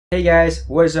Hey guys,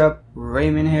 what is up?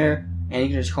 Raymond here, and you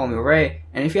can just call me Ray.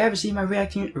 And if you haven't seen my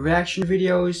reaction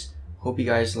videos, hope you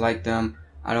guys like them.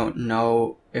 I don't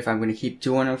know if I'm gonna keep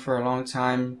doing them for a long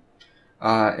time.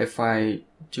 If I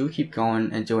do keep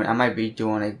going and doing, I might be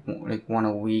doing like one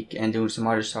a week and doing some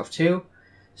other stuff too.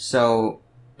 So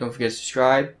don't forget to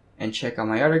subscribe and check out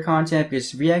my other content,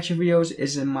 because reaction videos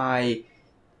isn't my.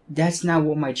 That's not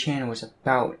what my channel is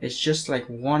about. It's just like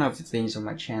one of the things on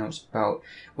my channel is about.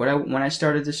 When I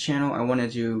started this channel, I want to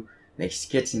do like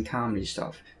skits and comedy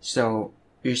stuff. So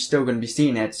you're still gonna be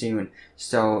seeing that soon.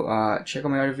 So check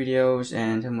out my other videos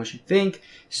and tell me what you think.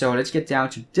 So let's get down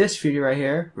to this video right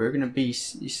here. We're gonna be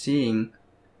seeing.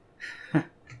 Hope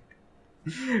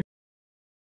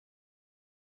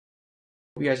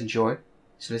you guys enjoy.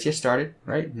 So let's get started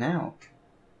right now.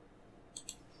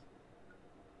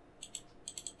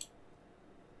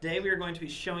 Today we are going to be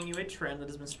showing you a trend that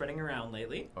has been spreading around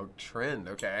lately. Oh, trend,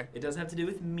 okay. It does have to do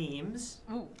with memes.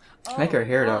 Ooh. I like her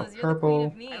hair though.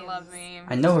 Purple. I love memes.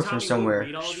 I know her from Tommy will somewhere.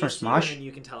 read all She's of from these to you, Smosh. and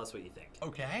you can tell us what you think.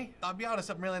 Okay. I'll be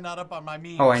honest, I'm really not up on my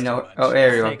memes. Oh, I know. too much. Oh,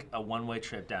 there you go. Take a one-way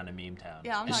trip down to Meme Town.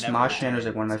 Yeah, I'm The not Smosh channel is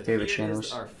like one of my So favorite here is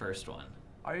channels. our first one.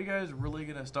 Are you guys really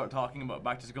gonna start talking about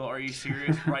back to school? Are you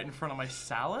serious? Right in front of my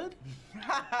salad?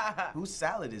 Whose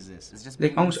salad is this? It's just Like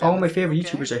being almost all my salad. favorite Okay.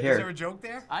 YouTubers are Is there here. a joke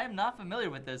there? I am not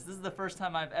familiar with this. This is the first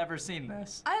time I've ever seen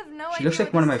this. I have no She idea. looks like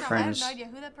what one of this my is from. friends. I have no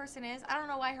idea who that person is. I don't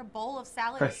know why her bowl of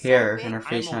salad Her is so hair big. and her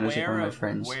face I'm sound like one aware of my of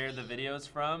friends. where the video's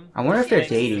from. I wonder if they're Thanks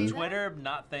to dating. Twitter,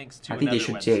 not thanks to I think they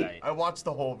another should date. website. I watched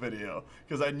the whole video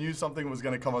because I knew something was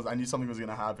gonna come. I knew something was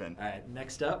gonna happen. All right,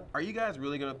 next up. Are you guys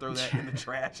really gonna throw that in the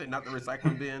trash and not the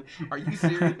recycling bin? Are you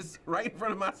serious? Right in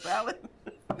front of my salad?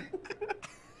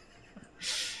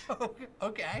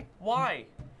 Okay. Why?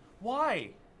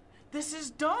 Why? This is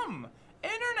dumb.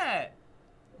 Internet.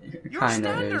 Your Kinda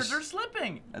standards is. are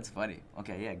slipping. That's funny.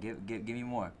 Okay, yeah, give me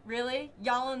more. Really?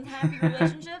 Y'all in happy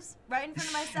relationships? Right in front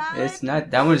of my salad? It's not.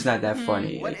 That one's not that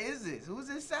funny. What is this? Who's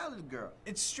this salad girl?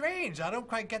 It's strange. I don't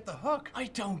quite get the hook. I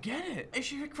don't get it. Is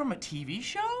she from a TV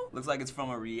show? Looks like it's from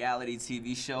a reality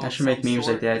TV show. I of should make some memes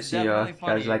sort. like that, It's see, definitely guys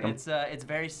funny. like 'em. It's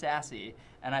very sassy,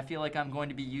 and I feel like I'm going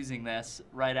to be using this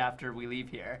right after we leave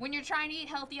here. When you're trying to eat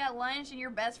healthy at lunch and your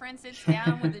best friend sits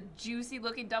down with a juicy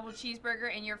looking double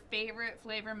cheeseburger and your favorite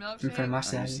flavor In front of milkshake. my Are you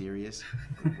salad. serious?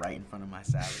 Right in front of my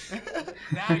salad.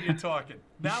 Now you're talking.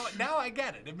 Now I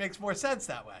get it. It makes more sense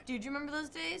that way. Dude, you remember those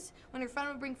days when your friend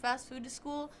would bring fast food to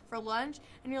school for lunch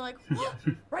and you're like, what?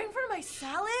 Right in front of my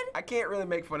salad? I can't really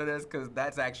make fun of this because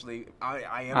that's actually I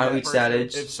am. I don't that eat person.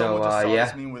 salads, If so someone just saw yeah.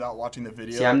 this meme without watching the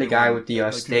video, See, I'm the they guy wouldn't- with the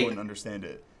like, steak people wouldn't understand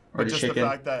it. or But the just chicken, the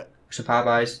fact that some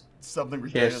Popeyes. something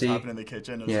ridiculous KFC. happened in the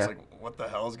kitchen, it's Yeah. just like, what the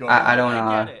hell is going on? I don't.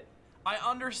 I get it. I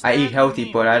understand. I eat healthy,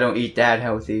 the but meme, I don't eat that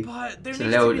healthy. But there It's a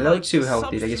needs little- to be little like too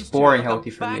healthy. Like, it's substance boring to it, like a healthy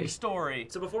for me.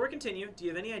 backstory. So before we continue, do you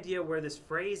have any idea where this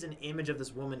phrase and image of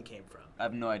this woman came from? I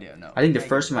have no idea. No. I think the Like,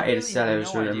 first time I ate a really salad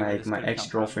was no with idea where my this my could've come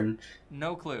ex-girlfriend. from.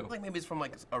 No clue. Like maybe it's from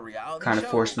like a reality Kind show.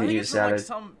 of forced I me to think eat a it's from like salad.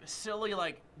 some silly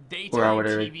like Or I daytime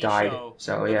would've TV died, show.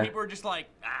 so, where yeah. People are just like,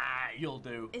 you'll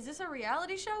do. Is this a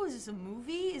reality show? Is this a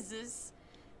movie? Is this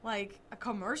like a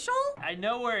commercial? I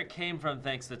know where it came from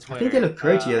thanks to Twitter. think they look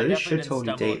great together. I They definitely should didn't totally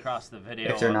stumble date, across the video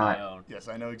if they're on my not. own. Yes,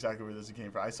 I know exactly where this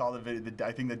came from. I saw the video.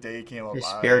 I think the day it came up. It's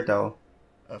spirit though.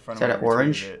 A friend Is of that mine retweeted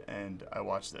orange? it, and I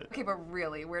watched it. Okay, but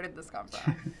really, where did this come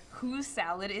from? Whose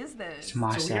salad is this? It's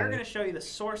my So we are going salad. to show you the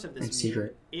source of this In meme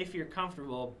secret. if you're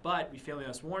comfortable, but we feel we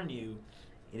must warn you,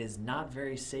 it is not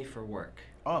very safe for work.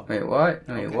 Oh, Wait, what?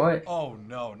 Wait, Okay. what? Oh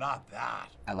no, not that.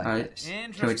 I like Alright, this. can we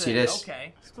see Interesting. this?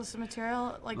 Okay. Explicit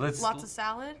material? Like Let's- lots of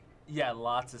salad? Yeah,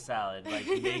 lots of salad, like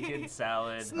naked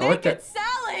salad. Oh, what the- Naked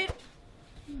salad!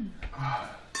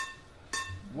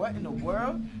 what in the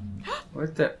world?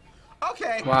 What the?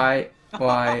 Okay. Why? Just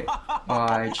why?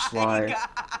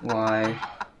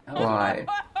 Why?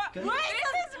 Wait, this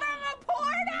is from a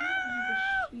porno!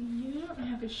 You don't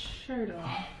have a shirt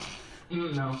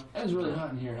on. No, it's really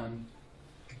hot in here, hon.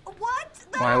 What?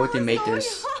 the Why would they hell is make going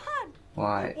this? on?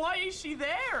 Why? Why is she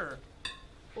there?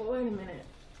 Well, wait a minute.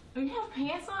 Do you have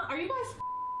pants on? Are you guys?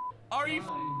 Are you?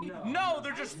 No,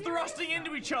 they're just thrusting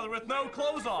into each other with no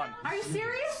clothes on. Are you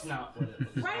serious? No.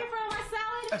 Right in front of my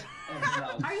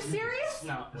salad? Are you serious?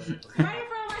 No. Right in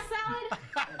front of my salad?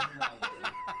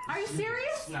 Are you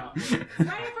serious? No. Right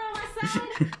in front of my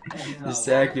salad?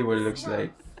 Exactly what it looks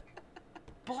like.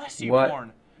 Bless you, What?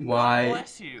 porn. Why?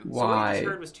 Bless you. So what you Why? just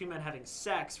heard was two men having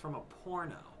sex from a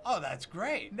porno. Oh, that's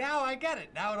great. Now I get it.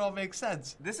 Now it all makes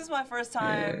sense. This is my first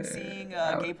time seeing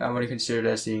I gay would porn. consider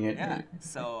that seeing it. Yeah.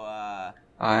 So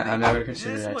I'm not gonna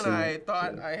consider Just that when too. I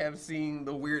thought I have seen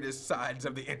the weirdest sides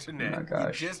of the internet, Oh my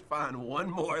gosh. you just find one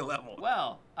more level.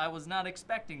 Well, I was not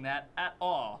expecting that at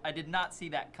all. I did not see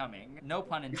that coming. No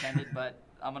pun intended, but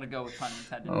I'm gonna go with pun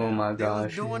intended. Oh now. my They was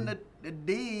gosh. doing the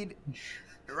deed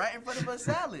right in front of a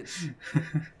salad.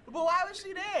 But why was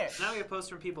she there? Now we get posts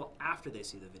from people after they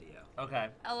see the video. Okay.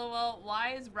 LOL,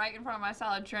 why is right in front of my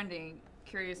salad trending?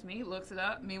 Curious me, looks it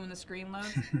up, me when the screen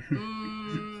loads.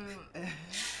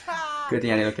 Good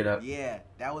thing I didn't look it up. Yeah,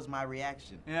 that was my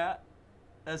reaction. Yeah,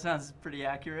 that sounds pretty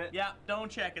accurate. Yeah, don't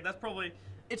check it. That's probably...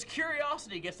 It's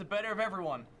curiosity gets the better of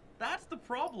everyone. That's the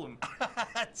problem.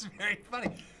 That's very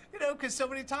funny. You know, because so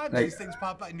many times Like- these things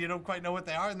pop up and you don't quite know what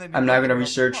they are, and then I'm you not look gonna and go,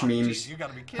 research "Oh, memes. geez, you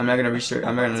gotta be kidding I'm not me." gonna research.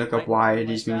 I'm not gonna look up why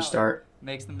these memes start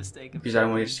Makes the mistake of because I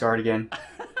don't want to get scarred again.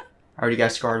 I already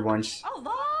got scarred once. Oh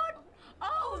Lord!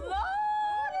 Oh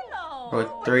Lord!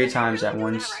 Well, 3 times at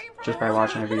once just by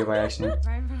watching a video by accident.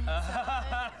 Right in front of the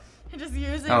salad. Just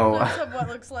using Oh. clips of what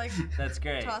looks like That's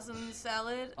great. tossing the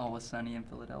salad. Always Sunny in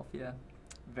Philadelphia.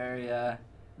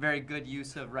 Very good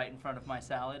use of right in front of my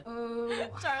salad. Ooh.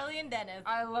 Charlie and Dennis.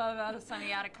 I love out of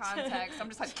Sunny out of context. I'm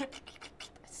just like,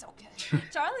 it's so good.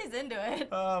 Charlie's into it.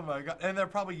 Oh my god! And they're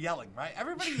probably yelling, right?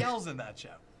 Everybody yells in that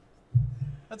show.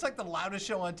 That's like the loudest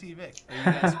show on TV. Are you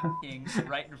guys being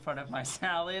right in front of my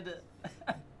salad?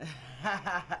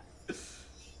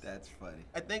 That's funny.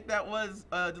 I think that was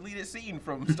a deleted scene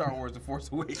from Star Wars The Force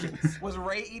Awakens. Was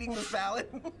Rey eating the salad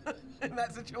in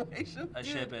that situation? I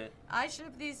ship it. I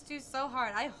ship these two so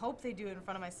hard. I hope they do it in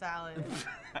front of my salad.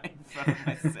 Right in front of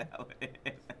my salad.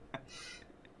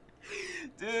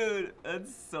 Dude,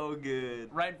 that's so good.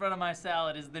 Right in front of my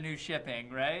salad is the new shipping,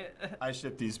 right? I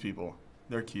ship these people.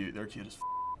 They're cute. They're cute as f.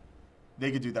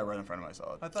 They could do that right in front of my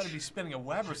salad. I thought he'd be spinning a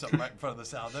web or something right in front of the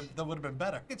salad. That would have been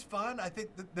better. It's fun. I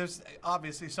think that there's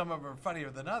obviously some of them are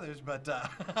funnier than others, but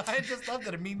I just love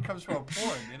that a meme comes from a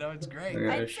porn. You know, it's great.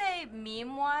 Yeah. I'd say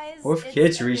meme-wise. What if it's-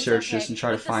 kids it's research okay. this and try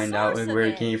to But the find out source like, of where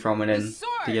it came from and The then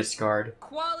to get source. scarred?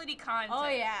 Quality content. Oh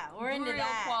yeah, we're into Real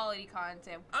that. quality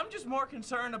content. I'm just more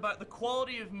concerned about the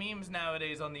quality of memes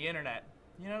nowadays on the internet.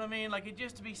 You know what I mean? Like, it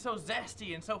used to be so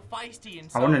zesty and so feisty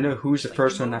and so... I want to know who's the like,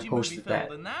 first one that emoji posted movie filled,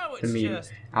 that. And now The it's meme.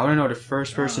 just... I want to know the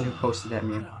first person who posted that I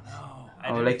meme. don't know.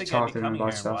 I would like to talk to them about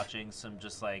here stuff. watching some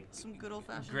just like Some good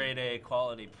old-fashioned. grade A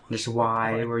quality. Just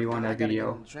why were you on that I gotta get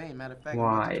video? on the train. Matter of fact, Why?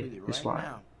 I'm about to tweet it Just right why?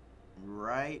 now.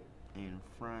 Right in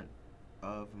front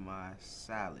of my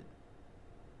salad.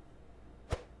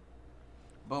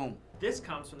 Boom. This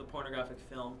comes from the pornographic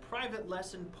film Private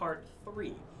Lesson Part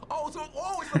 3. Oh, so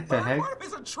it's the The third heck? part of it?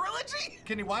 It's a trilogy?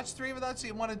 Can you watch 3 without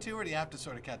seeing 1 and 2, or do you have to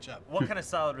sort of catch up? What kind of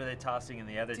salad were they tossing in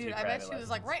the other two Dude, I private bet she was lessons?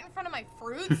 like right in front of my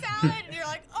fruit salad, and you're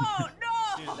like, oh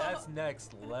no! Dude, that's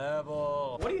next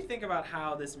level. What do you think about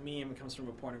how this meme comes from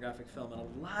a pornographic film and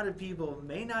a lot of people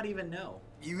may not even know?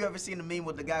 You ever seen the meme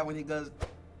with the guy when he goes?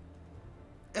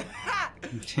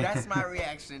 That's my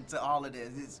reaction to all of this.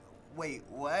 It's, wait,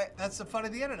 what? That's the fun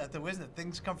of the internet, though, isn't it?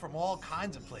 Things come from all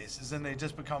kinds of places, and they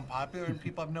just become popular, and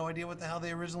people have no idea what the hell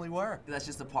they originally were. That's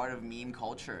just a part of meme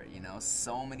culture, you know?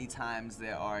 So many times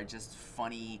there are just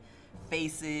funny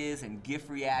faces and GIF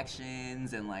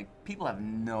reactions, and like, people have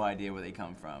no idea where they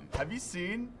come from. Have you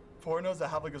seen pornos that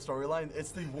have like a storyline?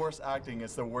 It's the worst acting.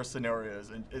 It's the worst scenarios,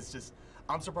 and it's just.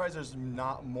 I'm surprised there's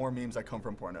not more memes that come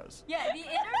from pornos. Yeah, the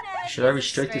internet Should I is a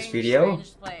restrict this strange, video?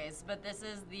 strange place, but this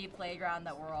is the playground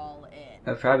that we're all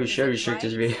in. I probably Is should it restrict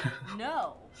this right? video.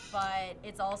 No, but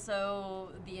it's also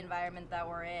the environment that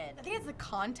we're in. I think it's the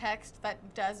context that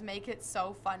does make it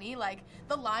so funny. Like,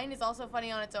 the line is also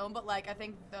funny on its own, but like, I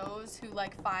think those who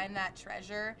like find that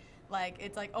treasure, like,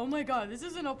 it's like, oh my god, this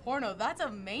isn't a porno, that's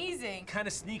amazing. Kind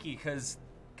of sneaky, cause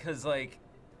like,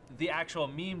 the actual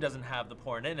meme doesn't have the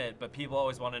porn in it, but people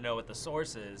always want to know what the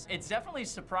source is. It's definitely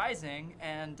surprising,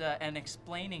 and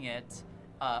explaining it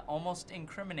almost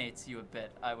incriminates you a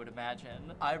bit, I would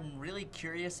imagine. I'm really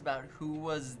curious about who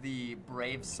was the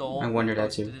brave soul I who wondered that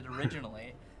posted too. it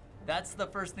originally. That's the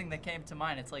first thing that came to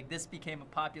mind. It's like this became a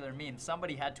popular meme.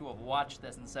 Somebody had to have watched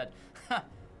this and said, "Ha,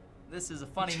 this is a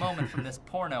funny moment from this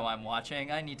porno I'm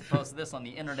watching. I need to post this on the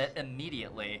internet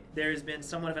immediately." There's been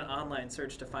somewhat of an online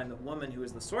search to find the woman who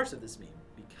is the source of this meme,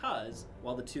 because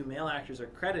while the 2 male actors are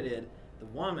credited, the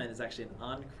woman is actually an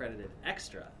uncredited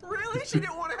extra. Really? She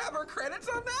didn't want to have her credits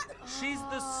on that? She's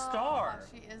the star.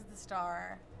 She is the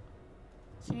star.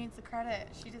 She needs the credit.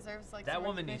 She deserves like That some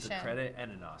woman needs a recognition. credit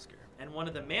and an Oscar. And one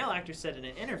of the male actors said in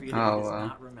an interview that Oh, he does wow.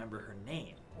 not remember her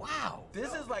name. Wow.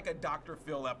 This is like a Dr.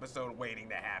 Phil episode waiting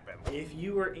to happen. If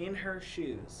you were in her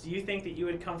shoes, do you think that you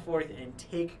would come forth and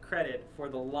take credit for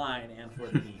the line and for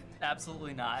the meme?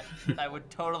 Absolutely not. I would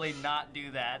totally not do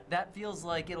that. That feels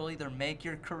like it'll either make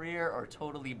your career or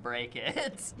totally break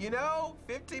it. You know,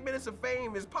 15 minutes of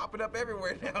fame is popping up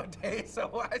everywhere nowadays,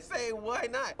 so I say, why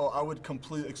not? Oh, I would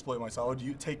completely exploit myself. I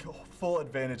would take full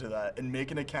advantage of that and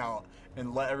make an account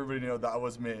and let everybody know that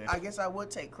was me. I guess I would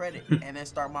take credit and then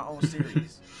start my own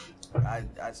series.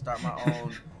 I'd start my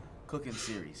own cooking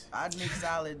series. I'd make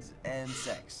salads and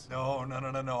sex. No.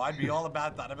 I'd be all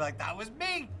about that. I'd be like, that was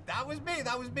me. That was me.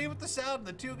 That was me with the sound.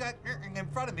 The two guys in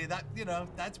front of me. That, you know,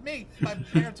 that's me. My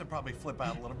parents would probably flip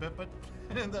out a little bit, but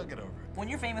they'll get over it. When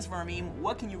you're famous for a meme,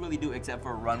 what can you really do except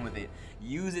for run with it?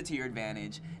 Use it to your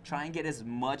advantage. Try and get as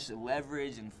much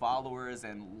leverage and followers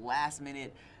and last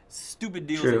minute stupid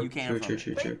deals that you can from it.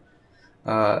 True.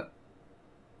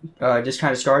 Just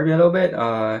kind of scarred me a little bit.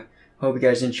 Hope you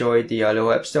guys enjoyed the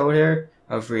little episode here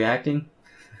of reacting.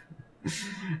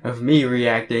 Of me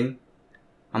reacting.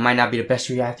 I might not be the best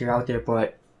reactor out there,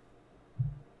 but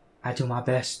I do my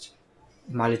best.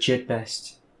 My legit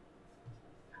best.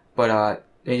 But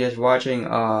thank you guys for watching.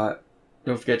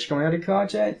 Don't forget to check out my other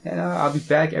content. And I'll be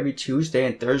back every Tuesday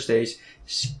and Thursdays.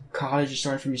 College is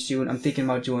starting for me soon. I'm thinking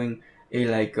about doing a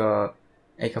like a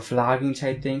vlogging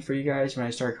type thing for you guys when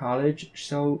I start college.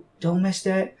 So don't miss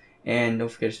that. And don't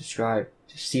forget to subscribe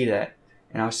to see that.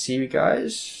 And I'll see you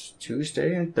guys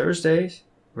Tuesday and Thursdays.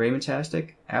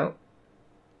 RaymondTastic out.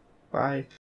 Bye.